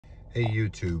Hey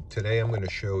YouTube, today I'm going to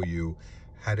show you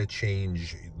how to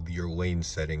change your lane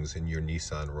settings in your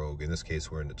Nissan Rogue. In this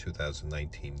case, we're in the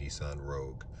 2019 Nissan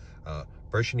Rogue.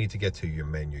 First, you need to get to your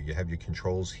menu. You have your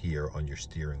controls here on your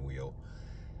steering wheel.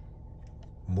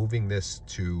 Moving this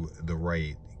to the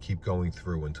right, keep going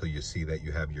through until you see that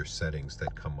you have your settings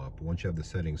that come up. Once you have the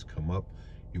settings come up,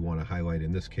 you want to highlight,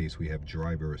 in this case, we have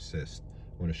driver assist.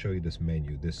 I want to show you this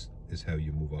menu. This is how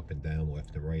you move up and down,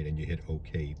 left and right, and you hit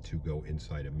OK to go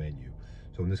inside a menu.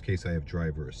 So in this case, I have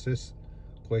driver assist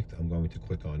clicked. I'm going to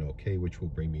click on OK, which will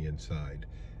bring me inside.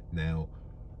 Now,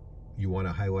 you want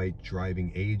to highlight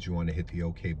driving age. You want to hit the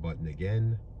OK button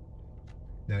again.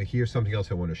 Now here's something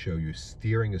else I want to show you.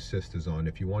 Steering assist is on.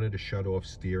 If you wanted to shut off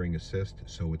steering assist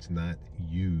so it's not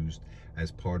used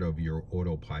as part of your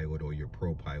autopilot or your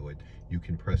Pro Pilot, you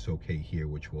can press OK here,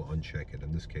 which will uncheck it.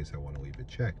 In this case, I want to leave it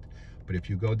checked. But if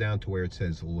you go down to where it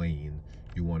says lane,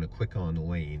 you want to click on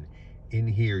lane. In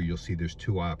here, you'll see there's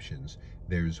two options.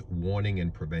 There's warning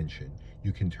and prevention.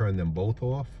 You can turn them both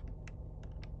off.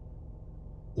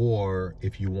 Or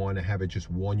if you want to have it just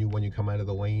warn you when you come out of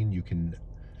the lane, you can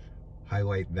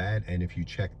highlight that, and if you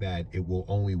check that, it will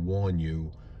only warn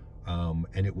you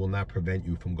and it will not prevent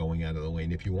you from going out of the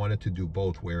lane. If you wanted to do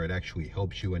both, where it actually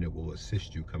helps you and it will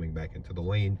assist you coming back into the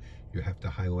lane, you have to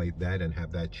highlight that and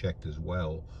have that checked as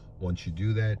well. Once you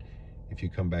do that, if you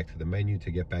come back to the menu,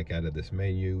 to get back out of this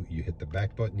menu, you hit the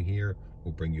back button here,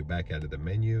 will bring you back out of the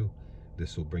menu.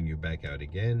 This will bring you back out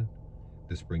again.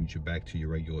 This brings you back to your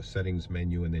regular settings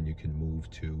menu, and then you can move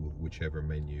to whichever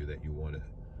menu that you want to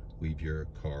leave your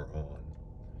car on.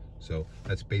 So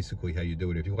that's basically how you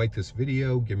do it. If you like this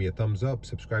video, give me a thumbs up,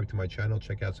 subscribe to my channel,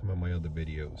 check out some of my other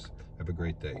videos. Have a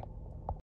great day.